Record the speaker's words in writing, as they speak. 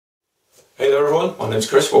Hey there everyone, my name's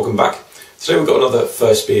Chris, welcome back. Today we've got another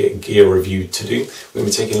FirstSpear gear review to do. We're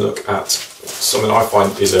going to be taking a look at something I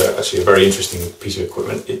find is actually a very interesting piece of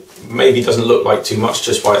equipment. It maybe doesn't look like too much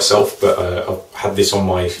just by itself, but I've had this on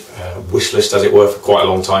my wish list, as it were, for quite a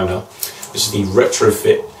long time now. This is the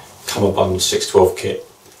Retrofit Cummerbund 612 kit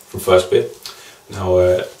from FirstSpear. Now,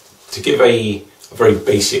 to give a very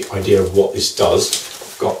basic idea of what this does,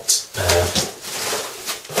 I've got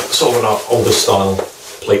sort of an older style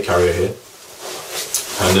plate carrier here.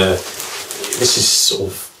 And this is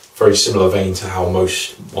sort of very similar vein to how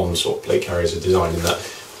most modern sort of plate carriers are designed, in that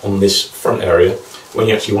on this front area, when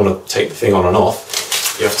you actually want to take the thing on and off,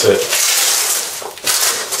 you have to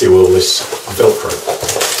do all this Velcro.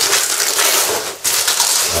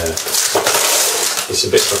 It's a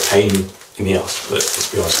bit of a pain in the ass, but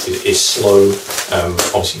to be honest, it is slow.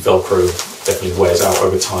 Obviously Velcro definitely wears out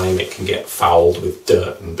over time. It can get fouled with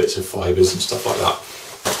dirt and bits of fibres and stuff like that.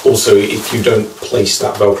 Also, if you don't place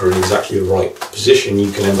that Velcro in exactly the right position,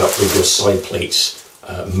 you can end up with your side plates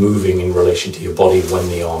moving in relation to your body when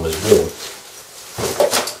the arm is worn.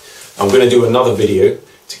 I'm going to do another video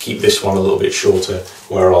to keep this one a little bit shorter,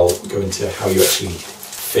 where I'll go into how you actually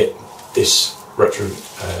fit this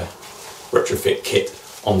retrofit kit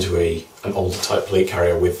onto an older type plate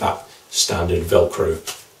carrier with that standard Velcro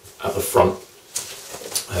at the front.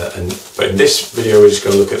 But in this video we're just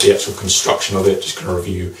going to look at the actual construction of it, just going to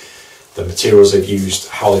review the materials they've used,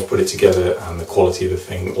 how they've put it together and the quality of the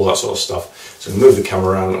thing, all that sort of stuff. So move the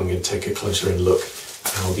camera around and I'm going to take a closer look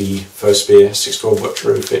at how the FirstSpear 612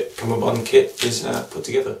 Retrofit Cummerbund kit is put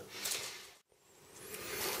together.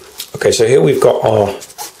 Okay, so here we've got our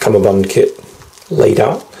Cummerbund kit laid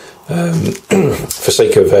out. For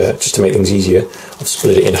sake of, just to make things easier, I've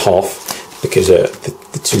split it in half, because the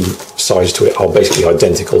two sides to it are basically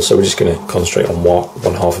identical, so we're just going to concentrate on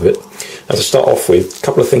one half of it. Now, to start off with, a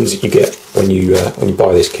couple of things that you get when you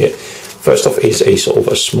buy this kit. First off is a sort of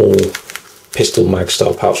a small pistol mag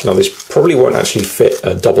style pouch. Now, this probably won't actually fit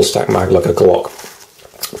a double stack mag like a Glock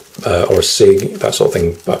or a SIG, that sort of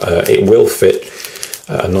thing, but it will fit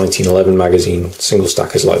a 1911 magazine, single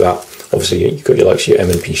stackers like that. Obviously, you've got your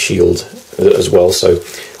M&P Shield as well, so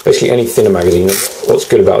basically any thinner magazine. What's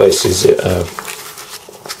good about this is it,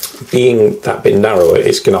 being that bit narrower,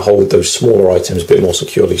 it's going to hold those smaller items a bit more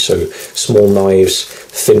securely, so small knives,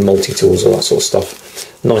 thin multi-tools, all that sort of stuff.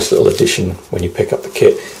 Nice little addition when you pick up the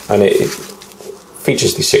kit, and it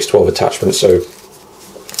features the 612 attachment, so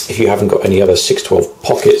if you haven't got any other 612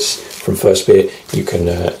 pockets from FirstSpear, you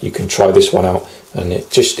can try this one out, and it's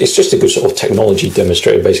just a good sort of technology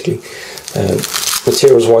demonstrator, basically.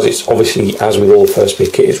 Materials wise, it's obviously, as with all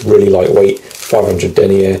FirstSpear kit, it's really lightweight, 500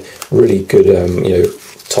 denier, really good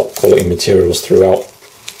top quality materials throughout,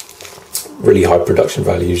 really high production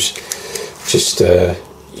values. Just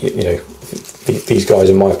these guys,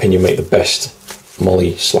 in my opinion, make the best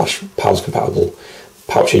Molly/PALS compatible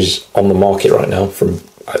pouches on the market right now, from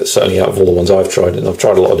certainly out of all the ones I've tried, and I've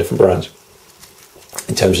tried a lot of different brands.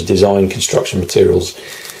 In terms of design, construction, materials,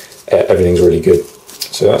 everything's really good.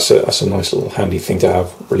 So that's a nice little handy thing to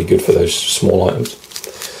have, really good for those small items.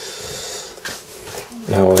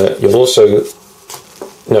 Now, you'll also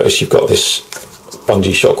notice you've got this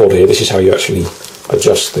bungee shock cord here. This is how you actually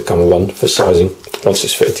adjust the Cummerbund for sizing once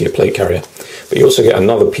it's fitted to your plate carrier. But you also get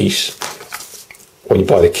another piece when you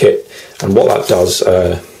buy the kit, and what that does,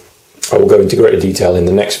 I will go into greater detail in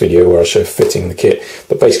the next video where I show fitting the kit,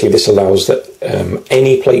 but basically this allows that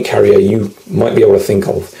any plate carrier you might be able to think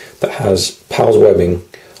of that has PALS webbing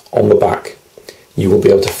on the back, you will be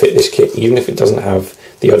able to fit this kit, even if it doesn't have.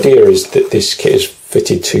 The idea is that this kit is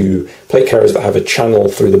fitted to plate carriers that have a channel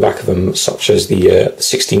through the back of them, such as the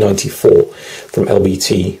 6094 from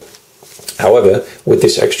LBT. However, with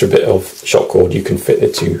this extra bit of shock cord, you can fit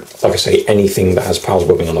it to, like I say, anything that has PALS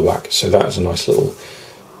webbing on the back. So that is a nice little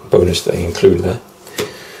bonus that they include there.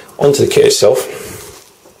 Onto the kit itself,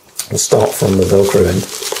 we'll start from the Velcro end.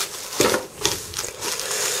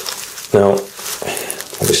 Now,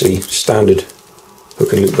 obviously standard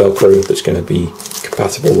hook and loop Velcro that's going to be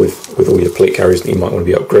compatible with all your plate carriers that you might want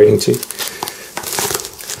to be upgrading to.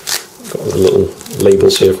 Got the little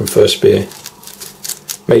labels here from FirstSpear,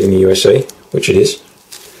 made in the USA, which it is,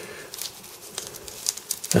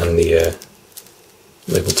 and the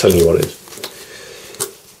label telling you what it is.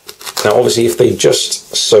 Now, obviously, if they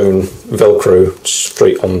just sewn Velcro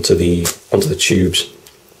straight onto the tubes,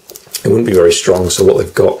 it wouldn't be very strong. So what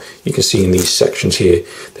they've got, you can see in these sections here,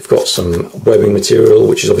 they've got some webbing material,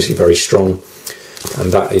 which is obviously very strong,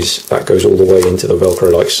 and that goes all the way into the Velcro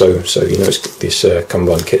like so. So you know, this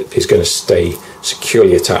Cummerbund kit is going to stay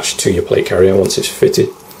securely attached to your plate carrier once it's fitted.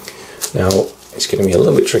 Now, it's going to be a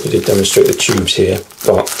little bit tricky to demonstrate the tubes here,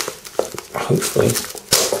 but hopefully,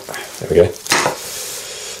 there we go.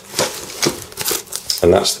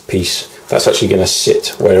 And that's the piece that's actually going to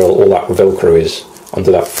sit where all that Velcro is,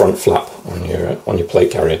 under that front flap on your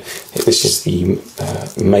plate carrier. This is the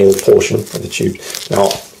male portion of the tube. Now,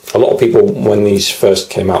 a lot of people, when these first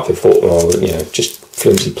came out, they thought, well, you know, just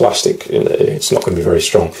flimsy plastic, it's not going to be very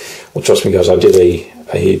strong. Well, trust me guys, I did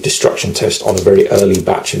a destruction test on a very early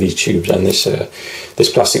batch of these tubes, and this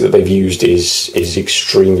plastic that they've used is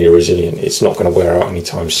extremely resilient. It's not going to wear out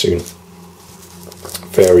anytime soon.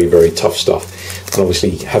 Very, very tough stuff. And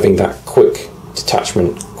obviously having that quick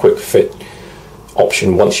detachment, quick fit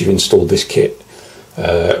option once you've installed this kit,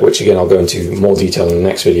 which again I'll go into more detail in the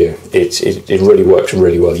next video, it really works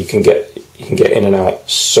really well. You can get in and out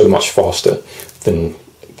so much faster than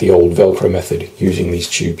the old Velcro method using these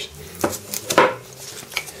tubes.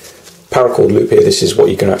 Paracord loop here, this is what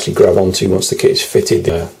you can actually grab onto once the kit is fitted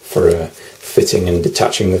for fitting and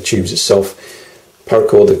detaching the tubes itself.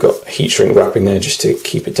 Paracord, they've got heat shrink wrapping there just to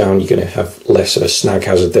keep it down. You're going to have less of a snag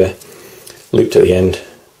hazard there. Looped at the end,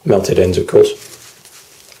 melted ends of course.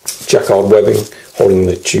 Jacquard webbing holding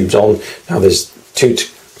the tubes on. Now there's two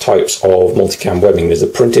types of multicam webbing. There's the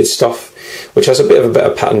printed stuff, which has a bit of a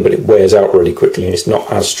better pattern, but it wears out really quickly and it's not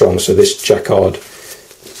as strong. So this Jacquard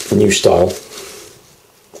new style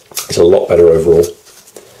is a lot better overall.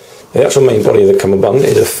 The actual main body of the Cummerbund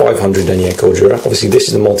is a 500 denier Cordura. Obviously this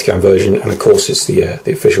is the multicam version, and of course it's the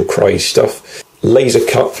official Cry stuff. Laser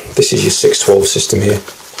cut, this is your 612 system here.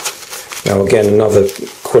 Now again, another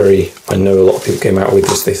query I know a lot of people came out with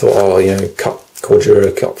this. They thought, oh, you know, cut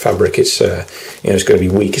Cordura, cut fabric, it's you know, it's going to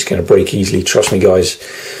be weak, it's going to break easily. Trust me guys,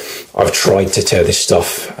 I've tried to tear this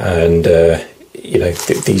stuff, and you know,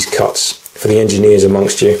 these cuts, for the engineers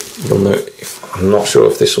amongst you, you'll know, I'm not sure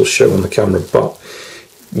if this will show on the camera, but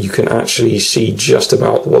you can actually see just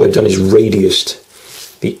about what they've done is radiused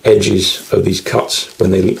the edges of these cuts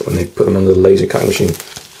when they put them under the laser cutting machine.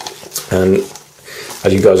 And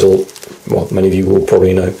as you guys all, well, many of you will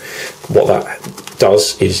probably know, what that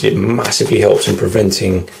does is it massively helps in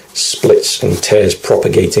preventing splits and tears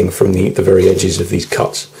propagating from the very edges of these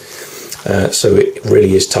cuts. So it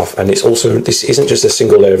really is tough, and it's also, this isn't just a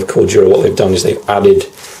single layer of Cordura. What they've done is they've added,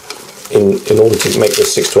 in order to make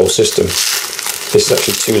this 612 system, this is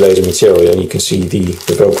actually 2 layers of material, and you can see the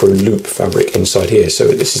Velcro loop fabric inside here. So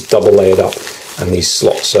this is double layered up, and these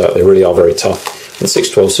slots, they really are very tough. And the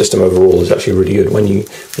 612 system overall is actually really good. When you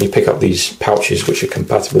pick up these pouches which are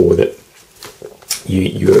compatible with it,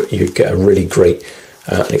 you get a really great,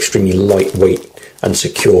 and extremely lightweight and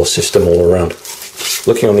secure system all around.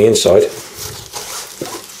 Looking on the inside,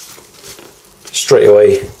 straight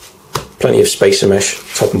away, plenty of spacer mesh,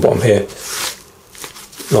 top and bottom here.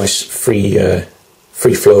 Nice free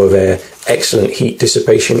flow of air, excellent heat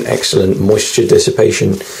dissipation, excellent moisture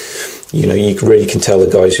dissipation. You know, you really can tell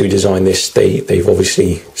the guys who designed this, they've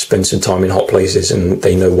obviously spent some time in hot places, and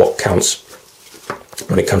they know what counts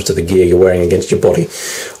when it comes to the gear you're wearing against your body.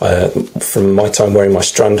 From my time wearing my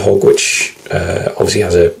Strandhog, which obviously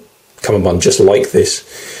has a Cummerbund just like this,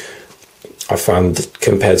 I found,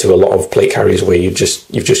 compared to a lot of plate carriers where you've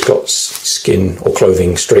just got skin or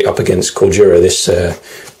clothing straight up against Cordura,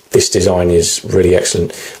 this design is really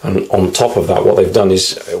excellent. And on top of that, what they've done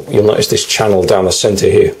is, you'll notice this channel down the center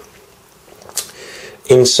here.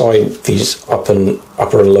 Inside these upper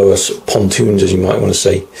and lower pontoons, as you might want to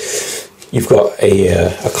say, you've got a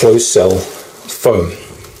closed cell foam,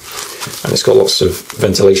 and it's got lots of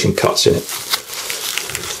ventilation cuts in it.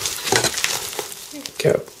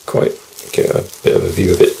 Get a bit of a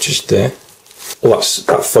view of it just there. Well,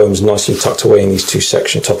 that foam's nicely tucked away in these 2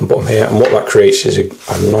 sections, top and bottom here, and what that creates is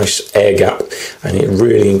a nice air gap, and it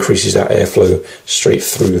really increases that airflow straight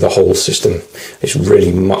through the whole system. It's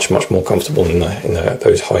really much more comfortable in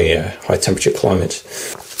those high temperature climates.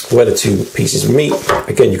 Where the 2 pieces meet,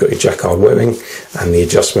 again, you've got your Jacquard webbing, and the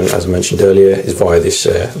adjustment, as I mentioned earlier, is via this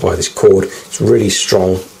cord. It's really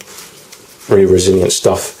strong, really resilient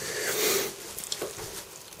stuff.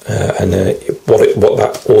 What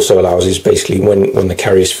that also allows is basically when the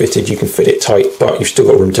carrier is fitted, you can fit it tight, but you've still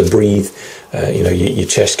got room to breathe. You know, your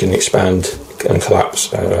chest can expand and collapse.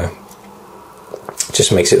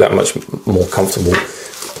 Just makes it that much more comfortable.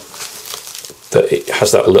 That it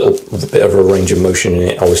has that little bit of a range of motion in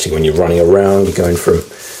it. Obviously, when you're running around, you're going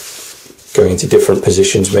into different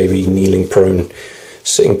positions, maybe kneeling, prone,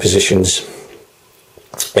 sitting positions.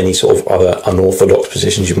 Any sort of other unorthodox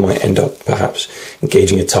positions you might end up perhaps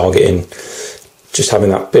engaging a target in. Just having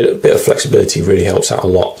that bit of flexibility really helps out a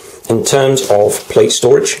lot. In terms of plate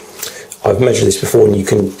storage, I've measured this before, and you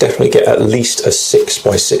can definitely get at least a 6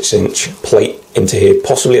 by 6 inch plate into here,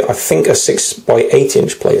 possibly I think a 6 by 8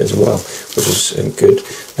 inch plate as well, which is good.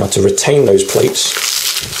 Now to retain those plates,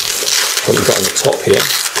 what we've got on the top here,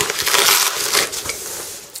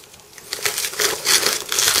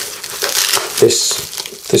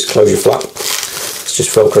 this closure flap, it's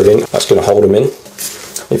just velcroed in, that's going to hold them in.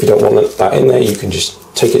 If you don't want that in there, you can just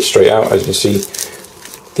take it straight out. As you can see,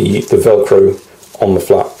 the velcro on the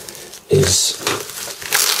flap is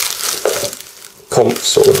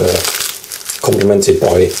complemented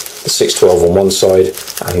by the 612 on one side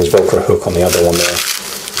and there's velcro hook on the other one there.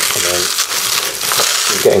 And then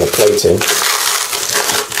you're getting a plate in,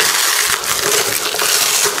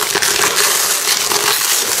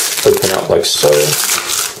 open out like so,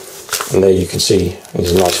 and there you can see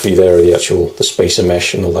there's a nice view there of the spacer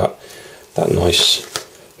mesh and all that nice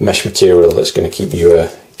mesh material that's going to keep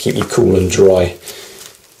you cool and dry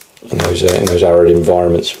in those arid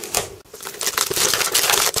environments.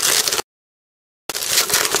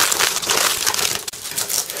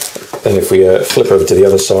 Then if we flip over to the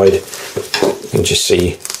other side, you can just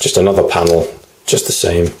see just another panel, just the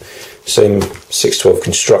same 612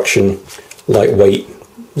 construction, lightweight,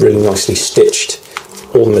 really nicely stitched.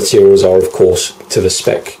 All the materials are of course to the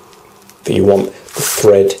spec that you want. The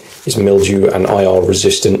thread is mildew and IR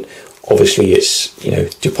resistant. Obviously it's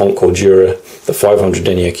DuPont Cordura. The 500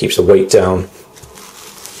 denier keeps the weight down.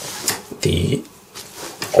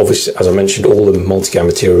 Obviously, as I mentioned, all the multicam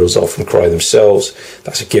materials are from Crye themselves.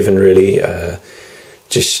 That's a given, really.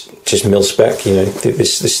 Just mil spec.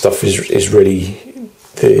 This stuff is really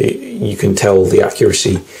you can tell the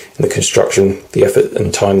accuracy in the construction, the effort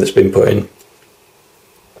and time that's been put in,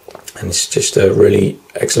 and it's just a really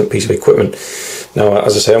excellent piece of equipment. Now,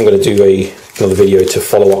 as I say, I'm going to do another video to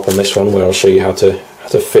follow up on this one, where I'll show you how to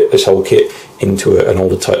fit this whole kit into an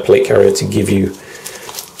older type plate carrier to give you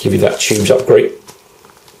that tubes upgrade.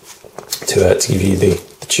 To give you the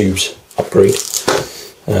tubes upgrade.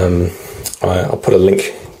 I'll put a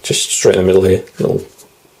link just straight in the middle here,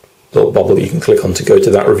 little bubble that you can click on to go to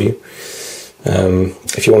that review.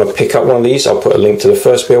 If you want to pick up one of these, I'll put a link to the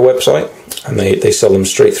FirstSpear website, and they sell them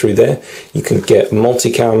straight through there. You can get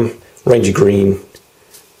multicam, Ranger Green,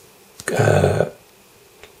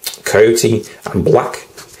 Coyote and Black,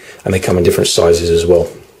 and they come in different sizes as well.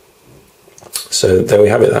 So there we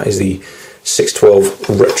have it. That is the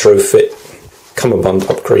 612 retrofit Cummerbund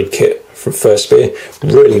upgrade kit from FirstSpear.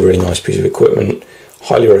 Really nice piece of equipment.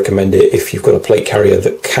 Highly recommend it. If you've got a plate carrier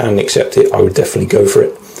that can accept it, I would definitely go for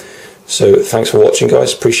it. So thanks for watching,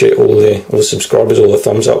 guys. Appreciate all the subscribers, all the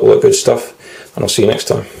thumbs up, all that good stuff, and I'll see you next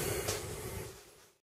time.